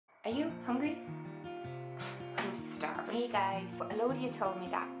Are you hungry? I'm starving. Hey guys, a load of you told me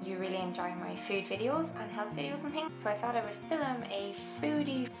that you really enjoy my food videos and health videos and things, so I thought I would film a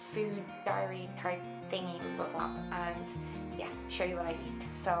food diary type thingy and yeah, show you what I eat.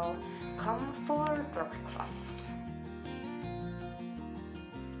 So come for breakfast.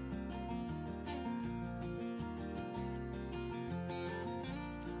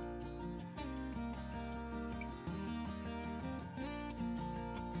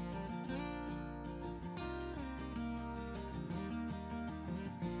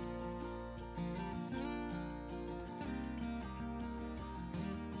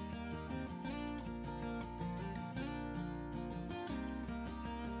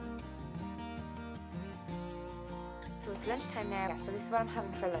 So it's lunchtime now, yeah, so this is what I'm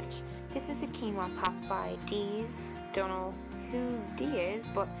having for lunch. This is a quinoa pot by Dee's. Don't know who Dee is,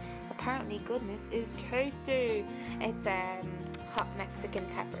 but apparently goodness is tasty. It's hot Mexican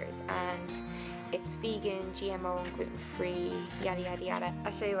peppers and it's vegan, GMO and gluten free, yada yada yada.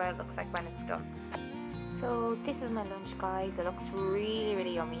 I'll show you what it looks like when it's done. So this is my lunch guys, it looks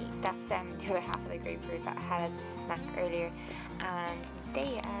really yummy. That's the other half of the grapefruit that I had as a snack earlier, and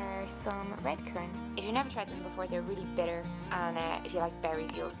they are some red currants. If you've never tried them before, they're really bitter, and if you like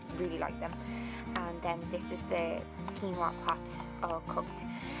berries you'll really like them. And then this is the quinoa pot all cooked,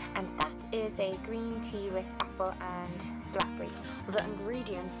 and that is a green tea with apple and blackberry. The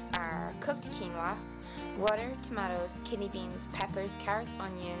ingredients are cooked quinoa, water, tomatoes, kidney beans, peppers, carrots,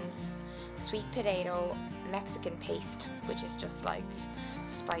 onions, sweet potato, Mexican paste, which is just like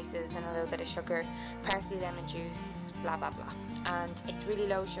spices and a little bit of sugar, parsley, lemon juice, blah blah blah. And it's really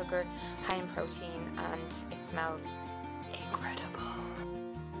low sugar, high in protein, and it smells incredible.